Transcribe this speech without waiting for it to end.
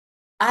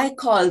I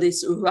call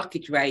this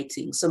rocket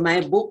writing. So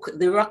my book,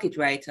 The Rocket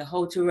Writer,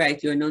 How to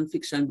Write Your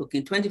Nonfiction Book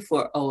in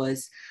 24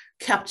 Hours,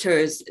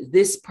 captures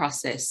this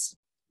process.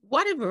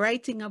 What if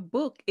writing a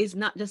book is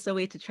not just a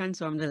way to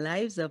transform the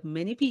lives of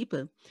many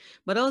people,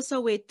 but also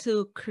a way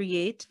to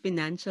create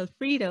financial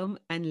freedom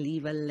and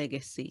leave a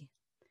legacy?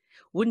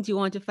 Wouldn't you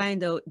want to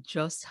find out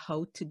just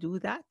how to do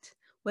that?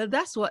 Well,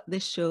 that's what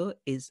this show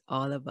is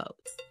all about.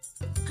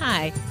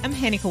 Hi, I'm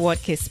Hennika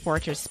Watkis,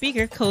 Porter,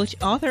 speaker, coach,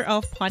 author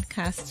of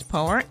Podcast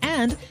Power,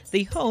 and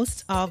the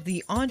host of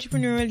the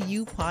Entrepreneurial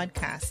You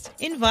podcast,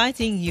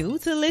 inviting you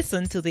to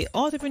listen to the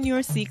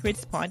Entrepreneur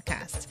Secrets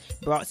podcast,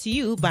 brought to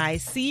you by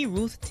C.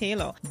 Ruth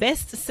Taylor,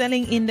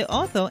 best-selling indie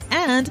author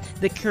and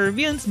the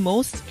Caribbean's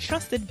most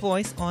trusted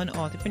voice on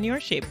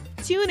entrepreneurship.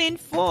 Tune in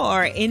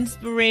for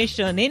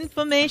inspiration,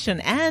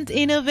 information, and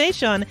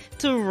innovation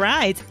to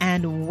write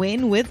and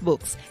win with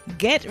books.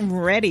 Get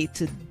ready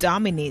to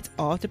dominate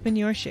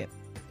entrepreneurship.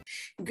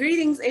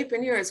 Greetings,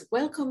 entrepreneurs.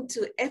 Welcome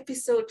to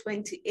episode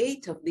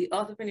 28 of the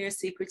Entrepreneur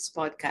Secrets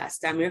podcast.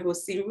 I'm your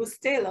host, C. Ruth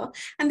Taylor,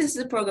 and this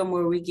is a program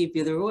where we give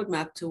you the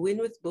roadmap to win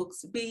with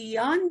books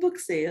beyond book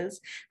sales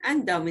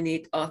and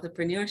dominate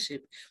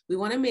entrepreneurship. We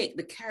want to make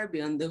the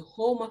Caribbean the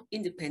home of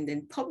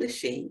independent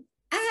publishing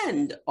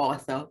and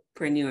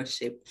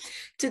authorpreneurship.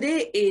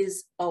 Today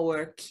is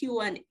our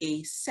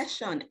Q&A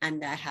session,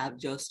 and I have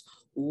just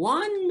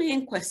one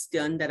main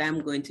question that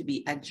I'm going to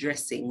be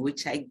addressing,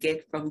 which I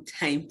get from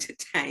time to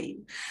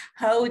time.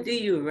 How do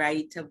you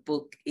write a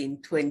book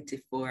in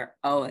 24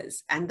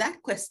 hours? And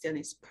that question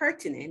is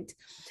pertinent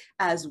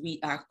as we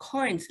are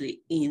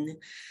currently in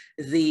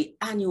the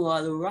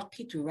annual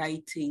Rocket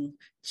Writing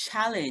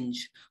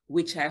Challenge,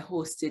 which I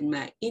hosted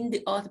my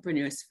Indie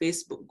Entrepreneurs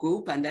Facebook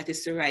group, and that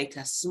is to write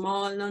a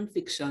small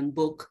nonfiction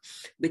book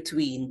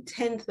between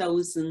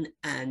 10,000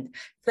 and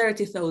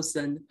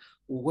 30,000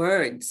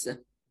 words.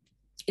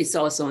 It's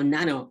also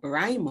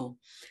NaNoWriMo.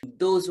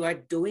 Those who are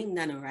doing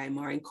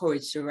NaNoWriMo are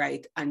encouraged to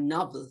write a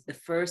novel, the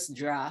first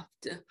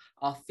draft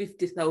of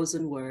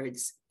 50,000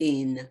 words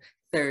in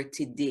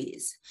 30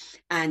 days.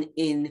 And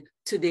in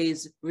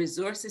today's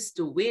Resources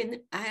to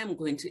Win, I am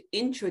going to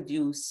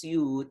introduce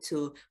you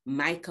to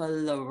Michael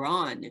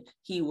Laron.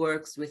 He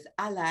works with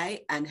Ally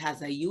and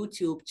has a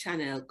YouTube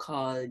channel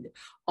called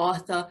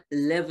Author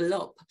Level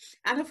Up.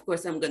 And of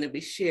course, I'm going to be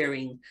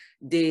sharing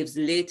Dave's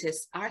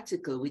latest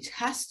article, which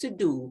has to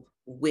do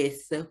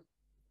with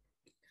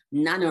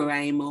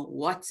NaNoWriMo,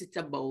 what's it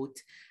about,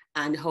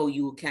 and how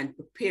you can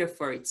prepare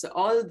for it. So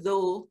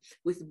although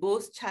with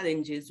both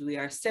challenges, we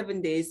are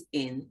 7 days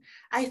in,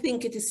 I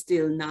think it is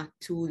still not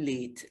too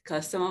late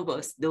because some of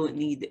us don't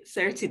need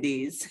 30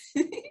 days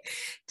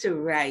to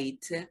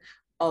write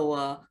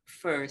our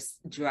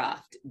first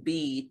draft,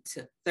 be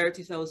it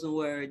 30,000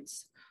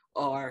 words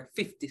or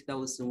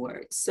 50,000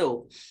 words.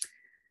 So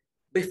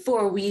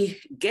before we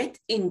get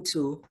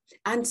into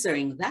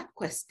answering that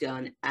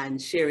question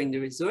and sharing the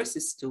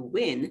resources to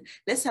win,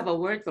 let's have a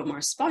word from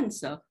our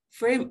sponsor,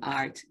 Frame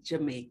Art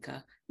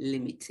Jamaica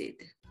Limited.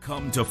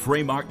 Come to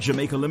Frame Art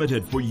Jamaica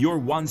Limited for your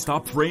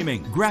one-stop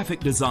framing, graphic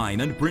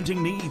design, and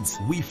printing needs.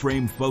 We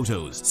frame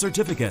photos,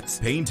 certificates,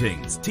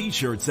 paintings,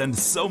 t-shirts, and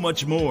so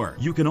much more.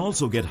 You can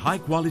also get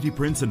high-quality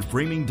prints and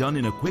framing done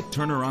in a quick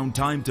turnaround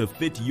time to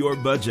fit your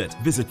budget.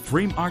 Visit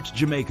Frame Art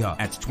Jamaica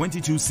at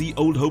 22C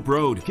Old Hope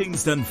Road,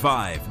 Kingston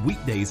 5,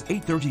 weekdays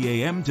 8:30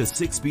 a.m. to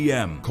 6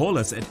 p.m. Call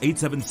us at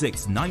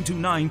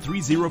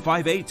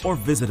 876-929-3058 or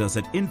visit us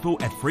at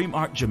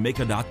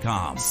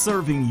info@frameartjamaica.com.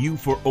 Serving you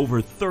for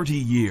over 30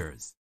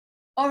 years.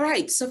 All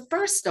right, so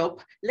first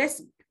up,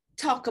 let's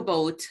talk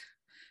about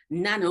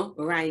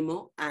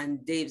NaNoWriMo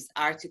and Dave's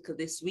article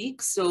this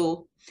week.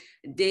 So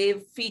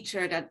Dave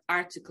featured an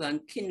article on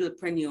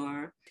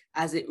Kindlepreneur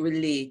as it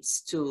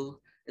relates to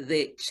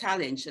the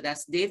challenge. So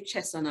that's Dave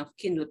Chesson of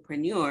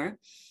Kindlepreneur.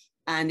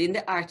 And in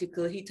the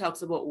article, he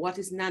talks about what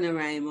is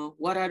NaNoWriMo,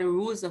 what are the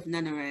rules of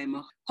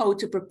NaNoWriMo, how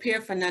to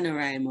prepare for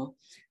NaNoWriMo,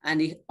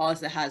 and he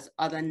also has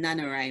other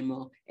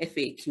NaNoWriMo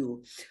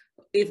FAQ.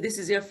 If this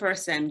is your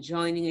first time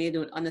joining and you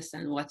don't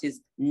understand what is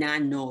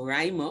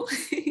NaNoWriMo,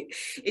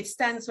 it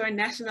stands for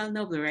National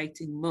Novel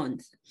Writing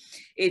Month.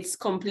 It's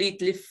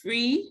completely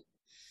free.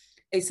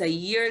 It's a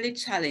yearly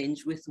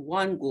challenge with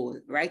one goal: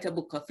 write a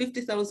book of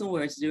 50,000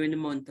 words during the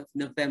month of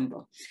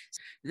November.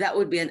 That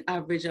would be an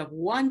average of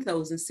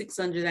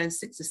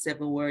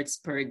 1,667 words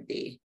per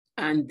day.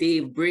 And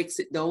Dave breaks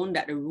it down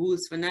that the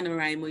rules for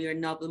NaNoWriMo, your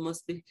novel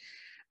must be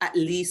at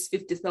least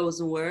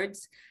 50,000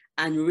 words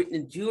and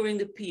written during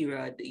the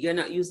period. You're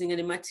not using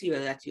any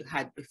material that you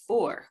had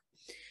before.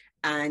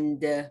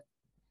 And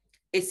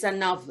it's a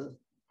novel.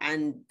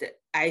 And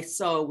I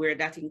saw where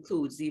that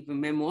includes even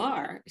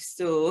memoir.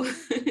 So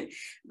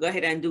go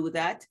ahead and do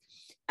that.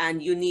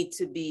 And you need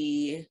to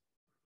be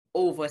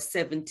over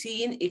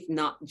 17, if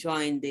not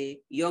join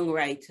the Young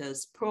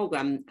Writers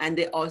Program. And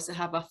they also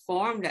have a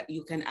form that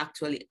you can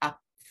actually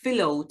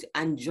fill out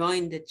and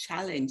join the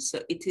challenge.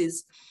 So it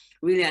is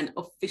really an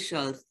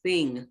official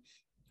thing.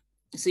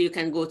 So you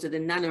can go to the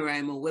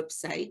NaNoWriMo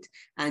website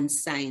and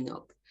sign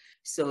up.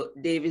 So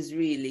Dave is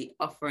really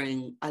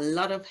offering a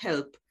lot of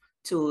help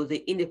to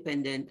the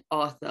independent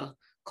author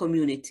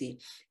community.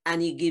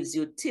 And he gives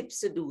you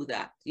tips to do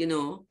that. You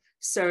know,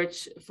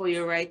 search for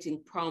your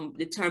writing prompt,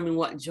 determine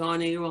what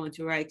genre you want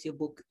to write your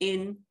book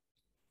in,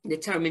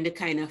 determine the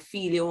kind of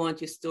feel you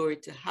want your story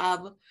to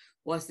have,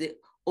 what's the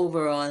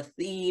overall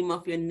theme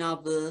of your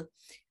novel,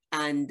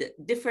 and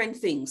different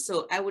things.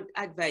 So I would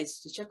advise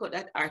to check out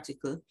that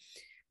article.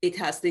 It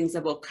has things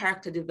about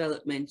character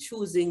development,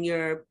 choosing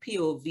your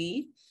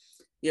POV,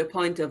 your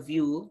point of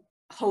view,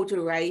 how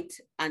to write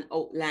an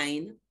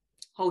outline,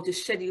 how to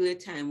schedule your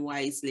time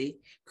wisely,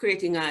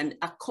 creating an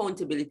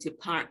accountability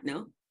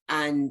partner,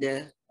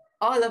 and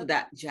all of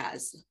that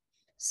jazz.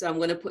 So I'm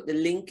going to put the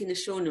link in the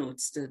show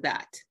notes to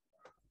that.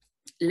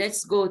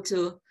 Let's go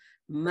to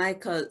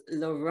Michael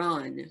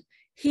Laurent.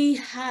 He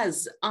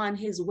has on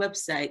his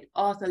website,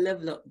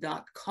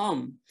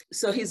 authorlevelup.com.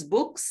 So his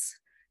books,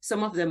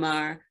 some of them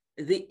are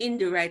The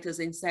Indie Writer's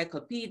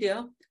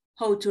Encyclopedia,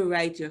 How to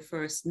Write Your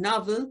First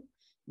Novel,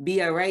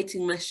 Be a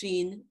Writing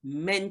Machine,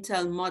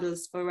 Mental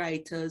Models for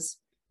Writers,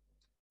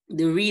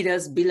 The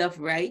Reader's Bill of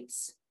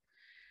Rights,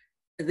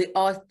 The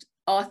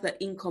Author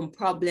Income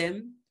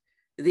Problem,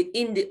 The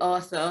Indie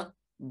Author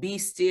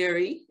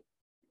Bestiary,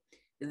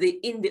 The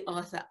Indie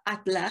Author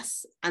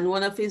Atlas, and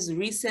one of his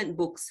recent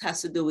books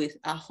has to do with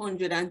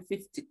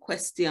 150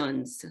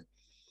 questions,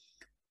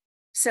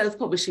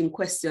 self-publishing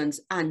questions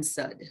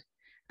answered.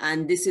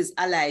 And this is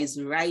Ali's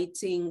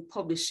writing,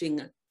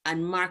 publishing,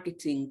 and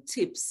marketing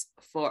tips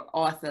for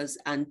authors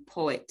and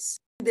poets.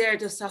 There are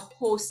just a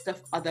host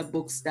of other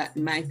books that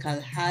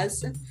Michael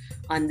has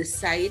on the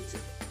site.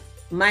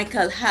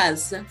 Michael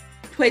has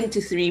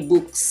 23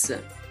 books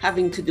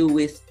having to do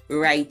with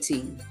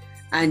writing,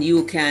 and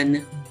you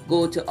can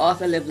go to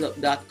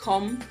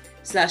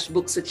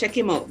authorlevelup.com/books to check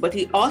him out. But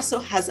he also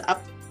has a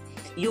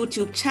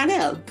YouTube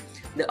channel,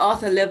 the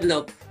Author Level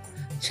Up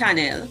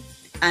channel,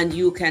 and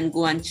you can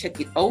go and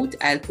check it out.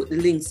 I'll put the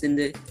links in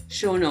the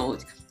show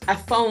notes. I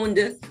found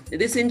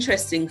this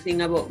interesting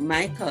thing about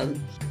Michael.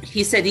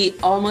 He said he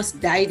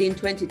almost died in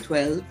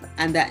 2012,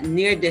 and that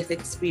near-death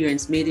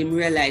experience made him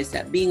realize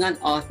that being an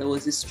author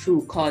was his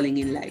true calling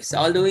in life. So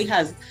although he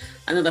has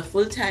another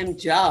full-time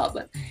job,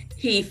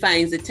 he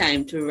finds the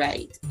time to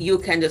write. You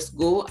can just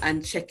go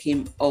and check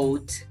him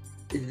out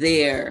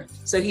there.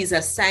 So he's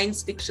a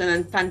science fiction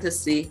and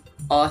fantasy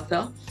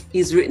author.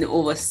 He's written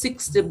over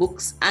 60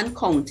 books and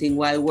counting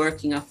while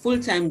working a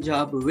full-time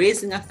job,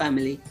 raising a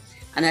family,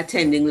 and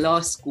attending law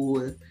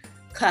school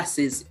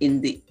classes in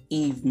the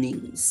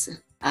evenings.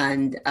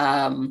 And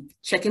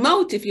check him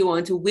out if you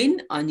want to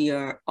win on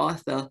your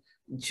author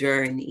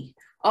journey.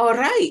 All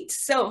right,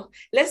 so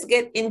let's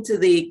get into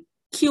the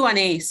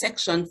Q&A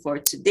section for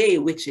today,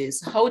 which is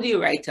how do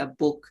you write a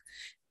book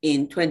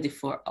in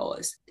 24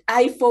 hours?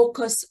 I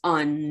focus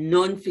on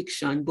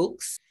non-fiction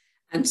books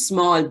and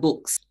small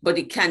books, but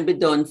it can be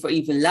done for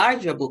even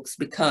larger books,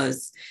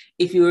 because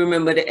if you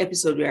remember the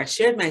episode where I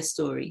shared my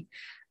story,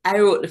 I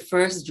wrote the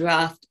first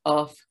draft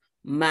of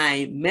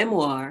my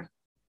memoir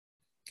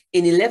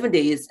in 11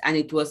 days, and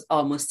it was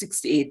almost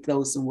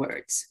 68,000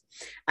 words.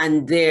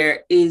 And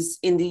there is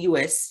in the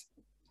US,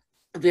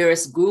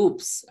 various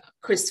groups,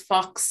 Chris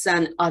Fox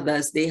and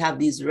others, they have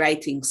these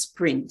writing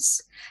sprints.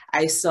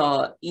 I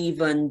saw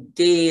even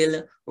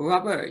Dale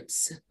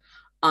Roberts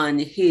on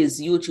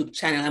his YouTube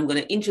channel. I'm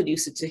going to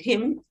introduce it to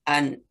him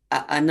and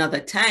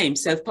another time,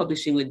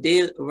 Self-Publishing with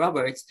Dale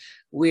Roberts,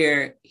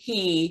 where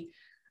he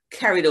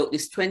carried out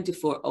this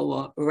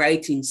 24-hour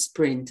writing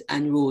sprint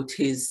and wrote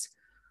his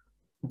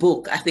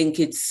book. I think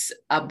it's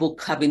a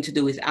book having to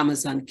do with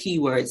Amazon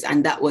keywords,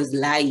 and that was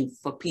live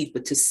for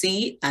people to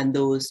see, and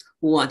those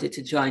who wanted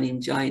to join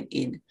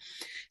in.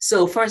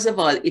 So first of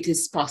all, it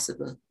is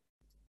possible.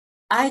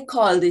 I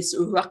call this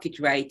rocket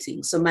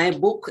writing. So my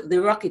book,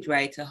 The Rocket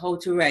Writer, How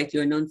to Write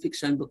Your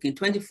Nonfiction Book in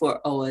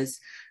 24 Hours,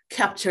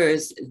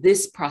 captures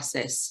this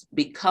process,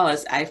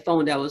 because I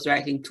found I was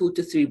writing 2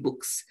 to 3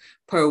 books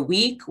per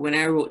week when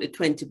I wrote the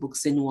 20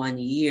 books in 1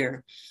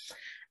 year.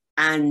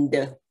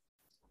 And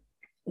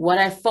what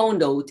I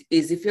found out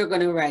is if you're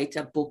going to write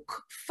a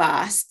book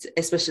fast,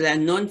 especially a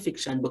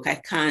nonfiction book, I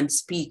can't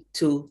speak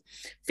to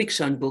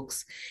fiction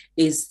books,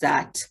 is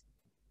that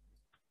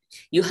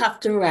you have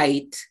to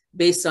write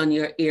based on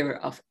your area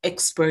of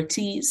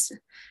expertise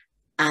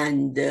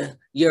and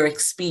your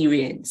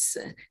experience.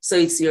 So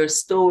it's your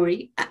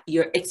story,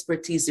 your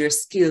expertise, your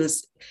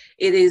skills.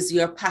 It is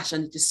your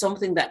passion. It is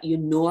something that you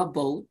know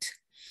about,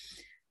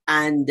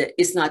 and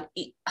it's not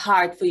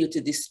hard for you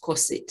to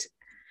discuss it.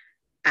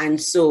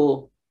 And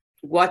so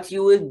what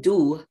you will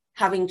do,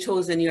 having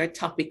chosen your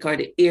topic or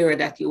the area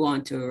that you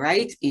want to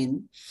write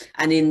in,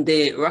 and in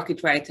the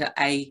Rocket Writer,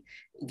 I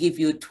give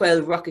you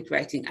 12 rocket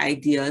writing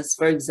ideas.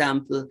 For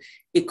example,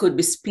 it could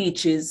be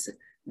speeches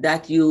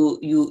that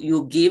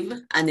you give,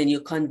 and then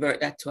you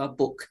convert that to a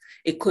book.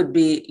 It could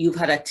be you've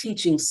had a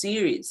teaching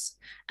series,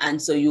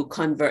 and so you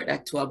convert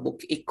that to a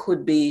book. It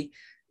could be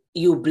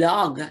you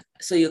blog,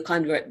 so you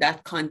convert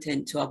that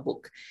content to a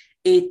book.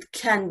 It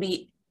can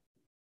be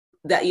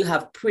that you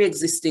have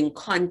pre-existing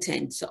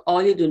content. So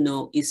all you do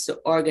now is to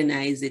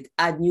organize it,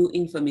 add new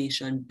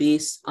information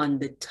based on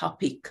the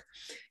topic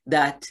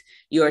that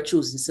you're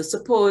choosing. So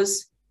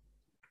suppose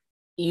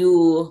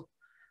you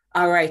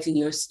are writing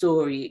your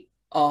story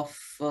of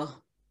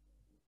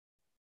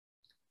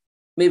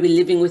maybe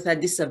living with a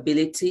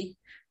disability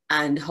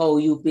and how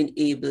you've been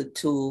able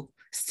to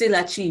still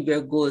achieve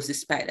your goals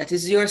despite that.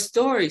 Is your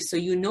story, so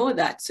you know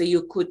that. So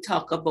you could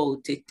talk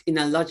about it in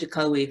a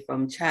logical way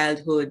from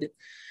childhood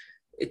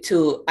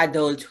to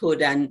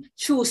adulthood and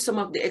choose some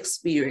of the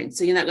experience.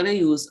 So you're not going to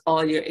use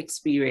all your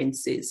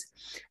experiences.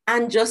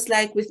 And just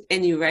like with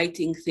any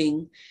writing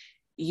thing,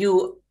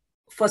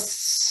 for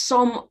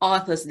some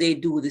authors, they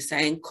do this.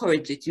 I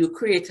encourage it. You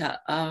create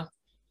an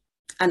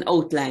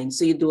outline.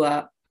 So you do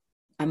a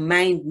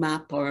mind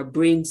map or a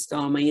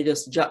brainstorm, and you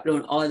just jot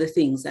down all the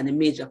things and the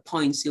major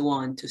points you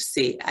want to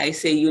say. I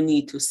say you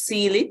need to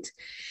seal it.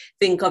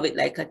 Think of it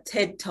like a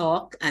TED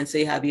Talk. And so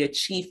you have your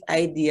chief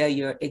idea,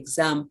 your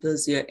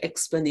examples, your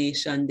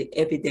explanation, the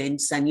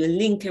evidence, and you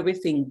link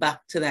everything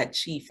back to that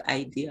chief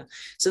idea.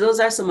 So those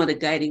are some of the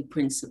guiding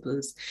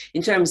principles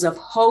in terms of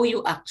how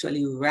you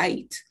actually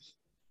write.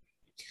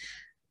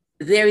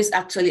 There is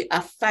actually a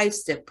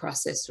 5-step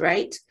process,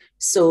 right?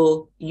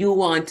 So you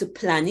want to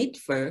plan it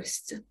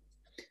first.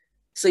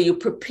 So you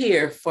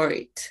prepare for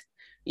it,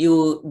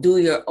 you do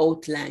your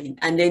outline,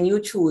 and then you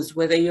choose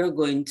whether you're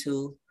going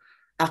to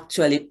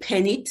actually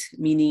pen it,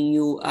 meaning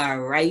you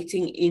are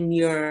writing in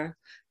your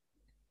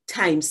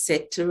time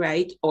set to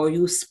write, or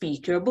you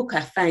speak your book.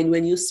 I find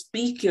when you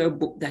speak your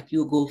book that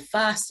you go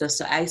faster.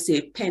 So I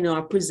say pen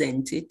or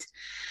present it,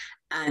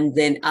 and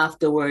then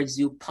afterwards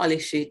you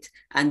polish it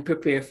and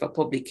prepare for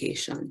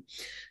publication.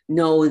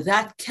 Now,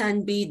 that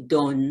can be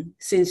done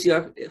since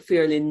you're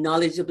fairly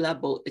knowledgeable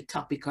about the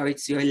topic or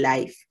it's your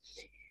life.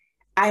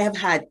 I have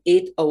had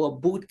 8-hour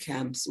boot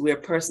camps where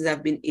persons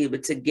have been able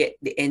to get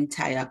the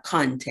entire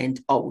content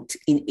out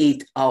in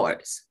 8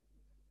 hours.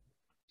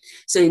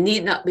 So it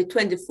need not be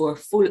 24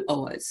 full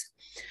hours.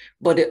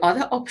 But the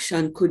other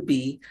option could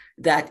be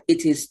that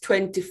it is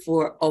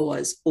 24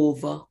 hours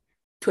over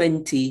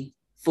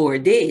 24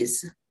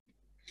 days.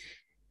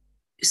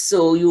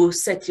 So you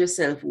set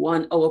yourself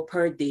 1 hour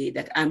per day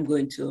that I'm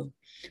going to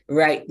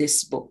write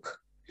this book.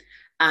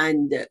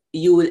 And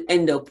you will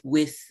end up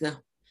with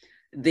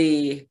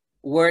the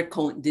word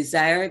count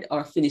desired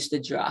or finish the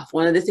draft.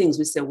 One of the things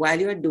we say while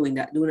you're doing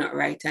that, do not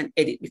write and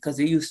edit, because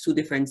we use 2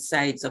 different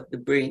sides of the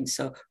brain.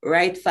 So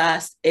write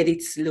fast,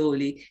 edit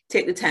slowly,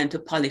 take the time to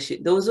polish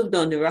it. Those who've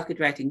done the Rocket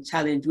Writing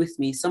Challenge with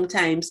me,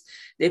 sometimes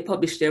they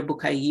publish their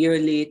book a year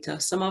later,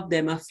 some of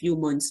them a few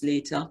months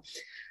later.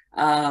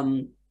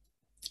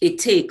 It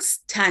takes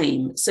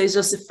time. So it's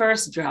just the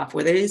first draft,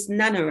 whether it's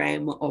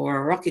NaNoWriMo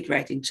or Rocket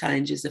Writing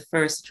Challenge is the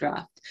first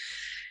draft.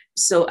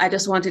 So I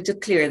just wanted to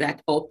clear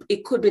that up.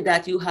 It could be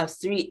that you have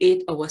 3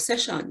 8-hour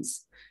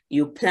sessions.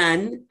 You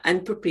plan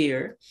and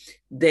prepare,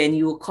 then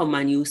you come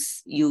and you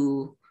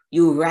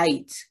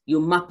write, you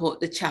map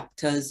out the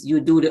chapters, you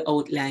do the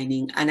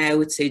outlining. And I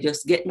would say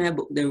just get my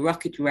book, The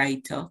Rocket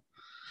Writer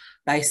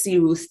by C.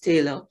 Ruth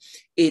Taylor.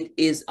 It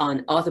is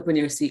on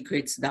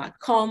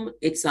authorpreneursecrets.com.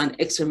 It's on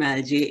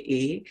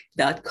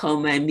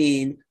extramileja.com, my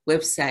main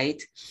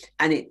website.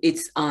 And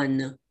it's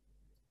on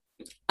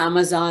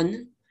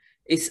Amazon.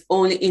 It's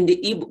only in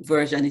the ebook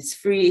version. It's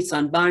free. It's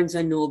on Barnes &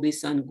 Noble.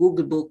 It's on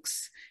Google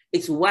Books.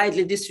 It's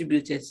widely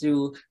distributed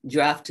through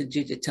Draft to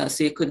Digital.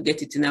 So you could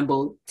get it in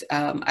about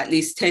at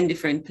least 10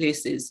 different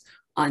places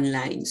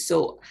online.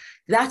 So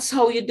that's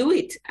how you do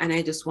it. And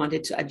I just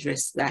wanted to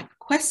address that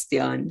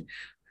question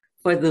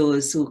for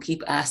those who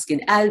keep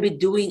asking. I'll be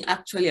doing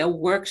actually a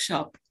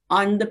workshop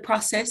on the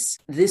process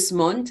this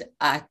month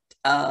at,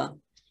 I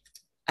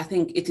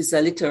think it is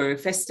a literary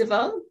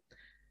festival.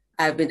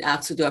 I've been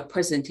asked to do a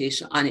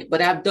presentation on it,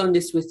 but I've done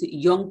this with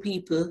young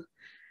people.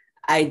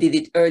 I did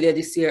it earlier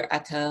this year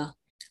at a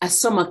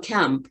summer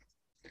camp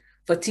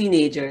for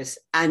teenagers,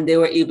 and they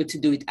were able to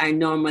do it. I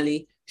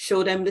normally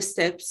show them the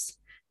steps,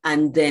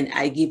 and then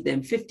I give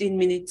them 15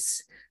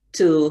 minutes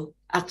to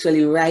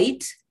actually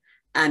write.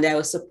 And I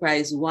was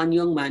surprised, one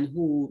young man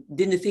who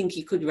didn't think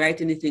he could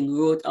write anything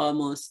wrote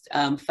almost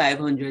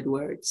 500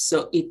 words.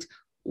 So it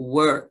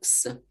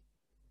works.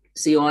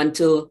 So you want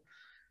to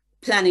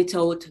plan it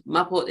out,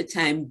 map out the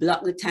time,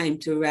 block the time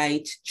to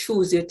write,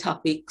 choose your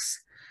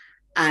topics,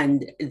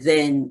 and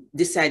then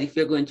decide if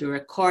you're going to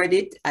record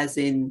it, as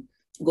in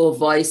go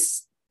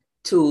voice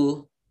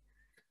to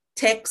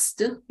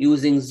text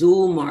using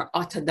Zoom or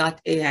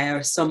Otter.ai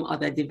or some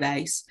other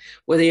device,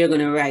 whether you're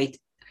going to write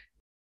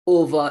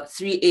over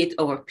 3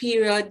 8-hour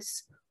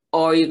periods,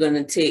 or you're going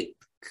to take,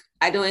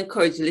 I don't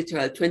encourage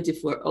literal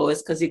 24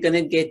 hours because you're going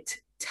to get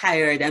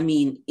tired,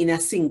 in a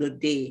single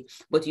day,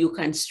 but you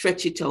can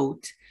stretch it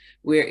out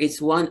where it's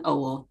 1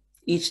 hour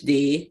each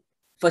day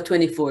for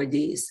 24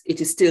 days.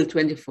 It is still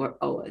 24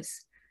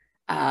 hours.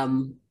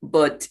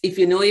 But if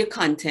you know your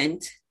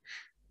content,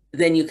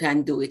 then you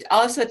can do it.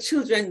 Also,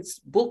 children's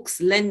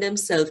books lend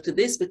themselves to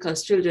this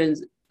because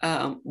children's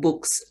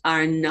books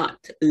are not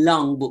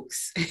long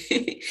books.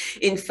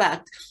 In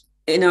fact,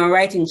 in our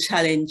writing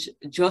challenge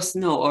just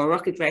now, our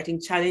Rocket Writing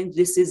Challenge,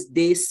 this is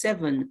day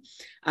 7,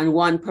 and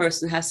one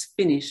person has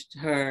finished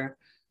her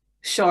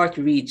short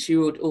read. She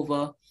wrote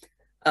over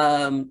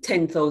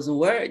 10,000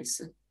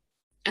 words.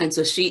 And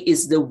so she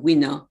is the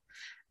winner.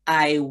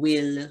 I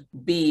will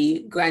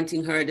be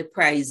granting her the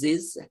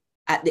prizes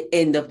at the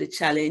end of the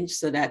challenge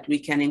so that we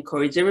can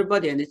encourage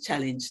everybody on the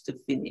challenge to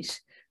finish.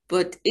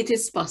 But it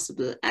is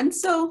possible. And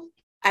so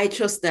I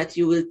trust that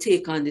you will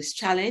take on this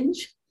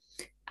challenge,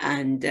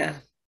 and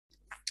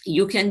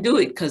you can do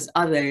it because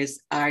others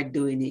are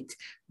doing it.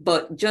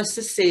 But just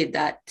to say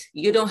that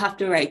you don't have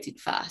to write it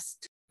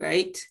fast,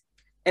 right?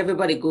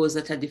 Everybody goes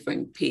at a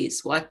different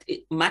pace. What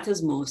it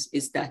matters most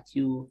is that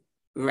you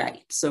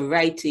write. So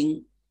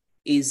writing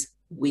is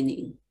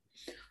winning.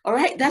 All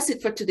right, that's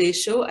it for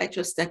today's show. I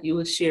trust that you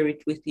will share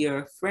it with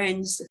your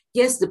friends.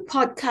 Yes, the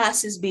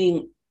podcast is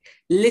being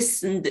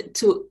listened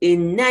to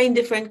in 9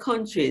 different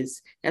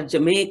countries. You have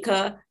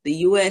Jamaica, the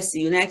US, the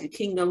United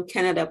Kingdom,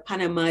 Canada,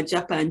 Panama,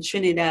 Japan,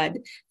 Trinidad,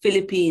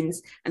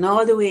 Philippines, and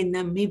all the way in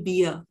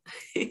Namibia.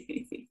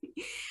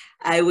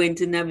 I went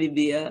to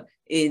Namibia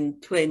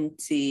in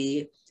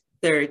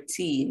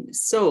 2013.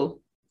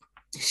 So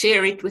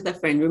share it with a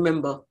friend.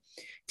 Remember,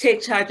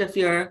 take charge of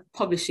your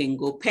publishing.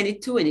 Go penny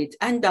to win it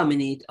and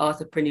dominate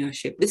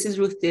authorpreneurship. This is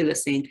Ruth Taylor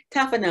saying,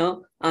 ta for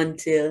now,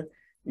 until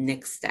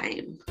next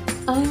time.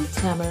 I'm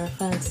Tamara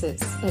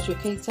Francis,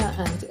 educator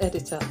and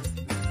editor.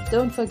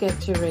 Don't forget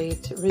to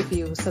rate,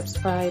 review,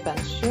 subscribe, and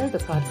share the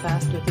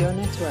podcast with your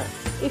network.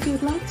 If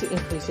you'd like to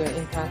increase your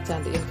impact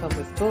and income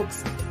with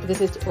books,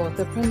 visit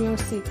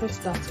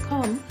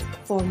authorpreneursecrets.com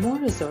for more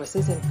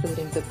resources,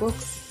 including the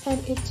books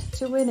Pen It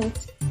to Win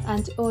It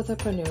and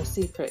Authorpreneur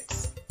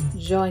Secrets.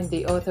 Join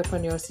the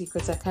Authorpreneur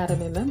Secrets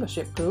Academy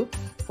membership group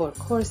for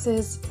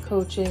courses,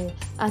 coaching,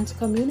 and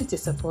community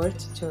support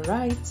to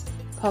write,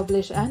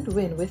 publish, and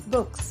win with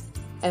books.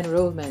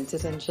 Enrollment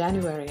is in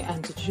January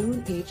and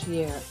June each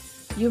year.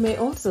 You may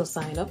also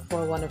sign up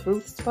for one of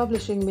Ruth's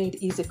Publishing Made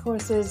Easy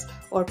courses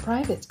or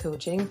private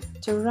coaching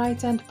to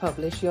write and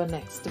publish your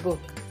next book.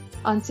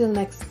 Until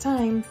next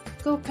time,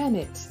 go pen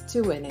it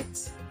to win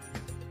it.